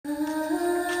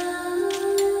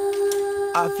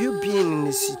Have you been in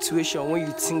a situation where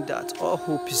you think that all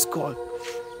hope is gone?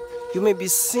 You may be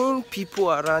seeing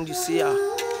people around you say,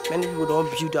 many people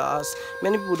don't build a house,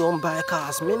 many people don't buy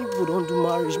cars, many people don't do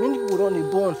marriage, many people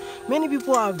don't born, many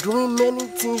people are doing many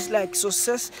things like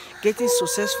success, getting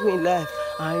successful in life,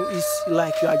 and it's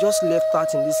like you are just left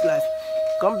out in this life.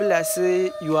 Can't be like say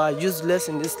you are useless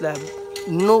in this life.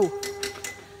 No,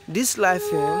 this life,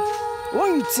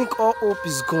 when you think all hope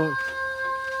is gone,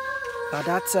 at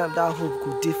that time that hope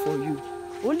could be for you.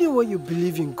 Only when you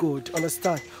believe in God,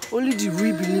 understand? Only the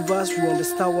real believers will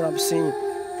understand what I'm saying.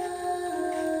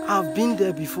 I've been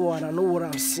there before and I know what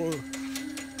I'm saying.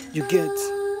 You get?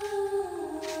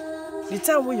 The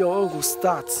time when your own will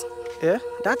start,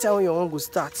 that time when your own will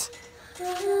start,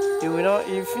 you will not,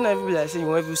 if you never be like say you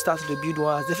want to start to build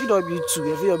one house, if you don't build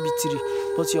two, if you don't build three,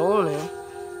 but your own,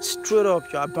 straight up,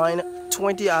 you are buying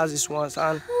 20 houses once,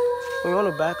 and when you want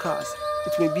to buy cars,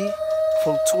 it may be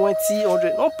from 20,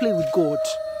 100. Don't play with God.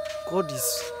 God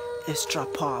is extra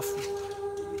powerful,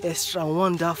 extra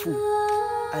wonderful.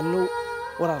 I know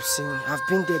what I'm saying. I've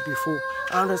been there before.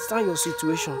 I understand your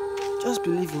situation. Just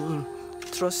believe in Him.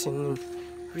 Trust in Him.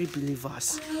 Real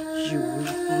believers, you will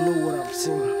know what I'm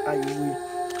saying, and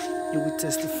you will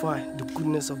testify the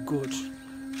goodness of God.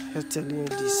 I'm telling you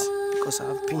this because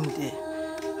I've been there.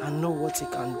 I know what He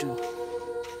can do.